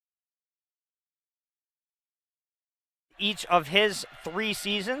each of his 3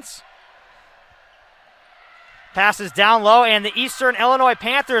 seasons. Passes down low, and the Eastern Illinois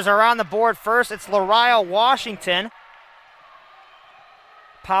Panthers are on the board first. It's Lariah Washington.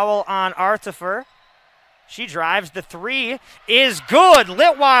 Powell on Artifer. She drives. The 3 is good.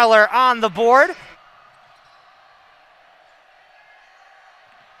 Litweiler on the board.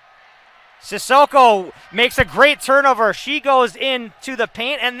 Sissoko makes a great turnover. She goes into the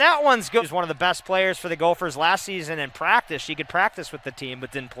paint, and that one's good. She's one of the best players for the Gophers last season in practice. She could practice with the team,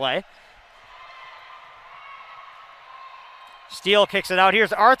 but didn't play. Steele kicks it out.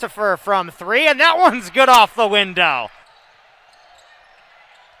 Here's Artifer from 3, and that one's good off the window.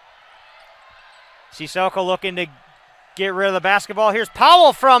 Sissoko looking to get rid of the basketball. Here's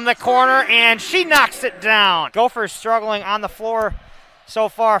Powell from the corner, and she knocks it down. Gophers struggling on the floor so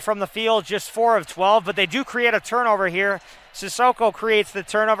far from the field, just 4 of 12, but they do create a turnover here. Sissoko creates the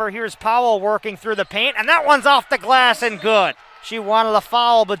turnover. Here's Powell working through the paint, and that one's off the glass and good. She wanted a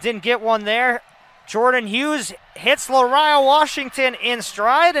foul, but didn't get one there. Jordan Hughes hits Lariah Washington in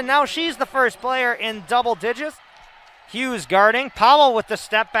stride, and now she's the first player in double digits. Hughes guarding. Powell with the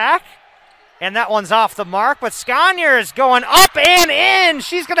step back, and that one's off the mark, but Sconyers going up and in.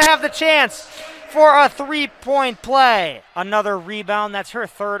 She's going to have the chance for a 3-point play. Another rebound. That's her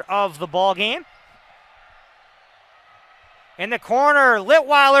 3rd of the ball game. In the corner,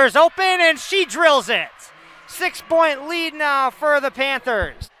 Litweiler's open, and she drills it. 6-point lead now for the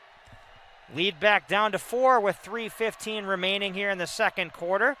Panthers. Lead back down to 4 with 3:15 remaining here in the second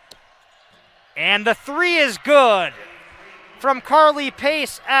quarter. And the 3 is good from Carly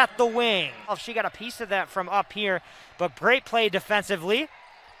Pace at the wing. She got a piece of that from up here, but great play defensively.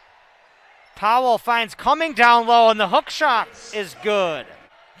 Powell finds Cumming down low, and the hook shot is good.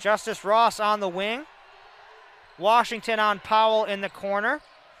 Justice Ross on the wing. Washington on Powell in the corner.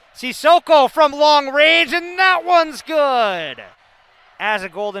 Sissoko from long range, and that one's good. As a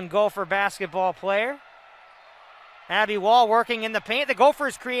Golden Gopher basketball player, Abby Wall working in the paint. The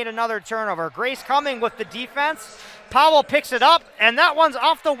Gophers create another turnover. Grace Cumming with the defense. Powell picks it up, and that one's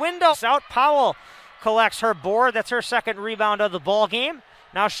off the window. Out. Powell collects her board. That's her 2nd rebound of the ball game.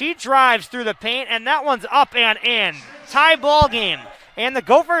 Now she drives through the paint, and that one's up and in. Tie ball game. And the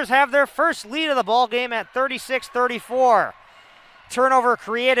Gophers have their first lead of the ball game at 36-34. Turnover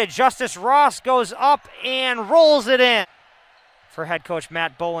created. Justice Ross goes up and rolls it in for head coach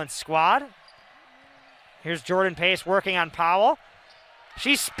Matt Boland's squad. Here's Jordan Pace working on Powell.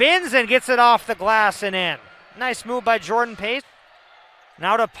 She spins and gets it off the glass and in. Nice move by Jordan Pace.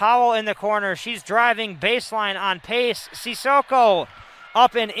 Now to Powell in the corner. She's driving baseline on Pace. Sissoko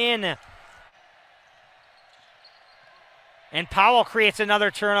up and in. And Powell creates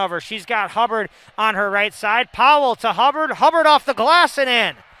another turnover. She's got Hubbard on her right side. Powell to Hubbard. Hubbard off the glass and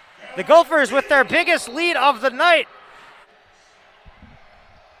in. The Gophers with their biggest lead of the night.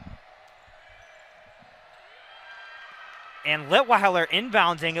 And Litweiler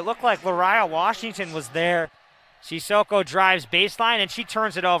inbounding. It looked like Lariah Washington was there. Sissoko drives baseline, and she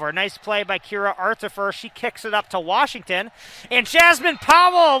turns it over. Nice play by Kira Artifer. She kicks it up to Washington. And Jasmine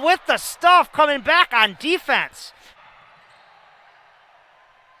Powell with the stuff coming back on defense.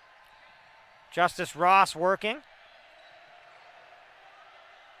 Justice Ross working.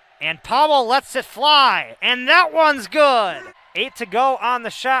 And Powell lets it fly. And that one's good. 8 to go on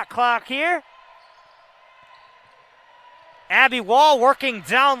the shot clock here. Abby Wall working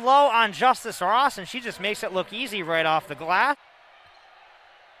down low on Justice Ross, and she just makes it look easy right off the glass.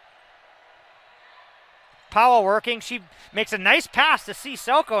 Powell working. She makes a nice pass to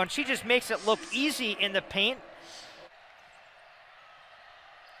Sissoko, and she just makes it look easy in the paint.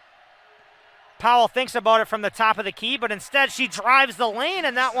 Powell thinks about it from the top of the key, but instead she drives the lane,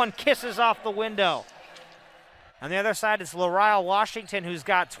 and that one kisses off the window. On the other side, it's Lariah Washington, who's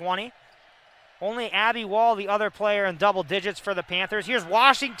got 20. Only Abby Wall, the other player, in double digits for the Panthers. Here's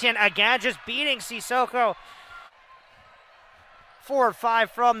Washington again, just beating Sissoko. 4-5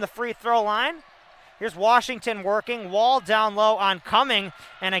 from the free throw line. Here's Washington working. Wall down low on Cumming.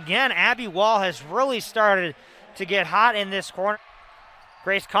 And again, Abby Wall has really started to get hot in this corner.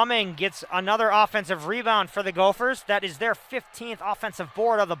 Grace Cumming gets another offensive rebound for the Gophers. That is their 15th offensive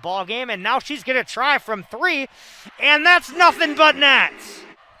board of the ball game. And now she's going to try from 3. And that's nothing but net.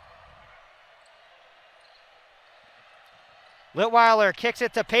 Litweiler kicks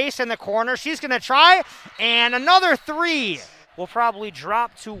it to Pace in the corner. She's going to try, and another 3 will probably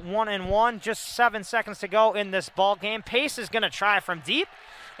drop to 1-1. Just 7 seconds to go in this ball game. Pace is going to try from deep,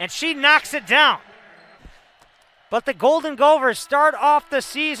 and she knocks it down. But the Golden Gophers start off the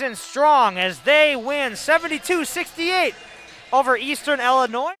season strong as they win 72-68 over Eastern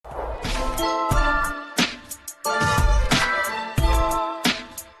Illinois.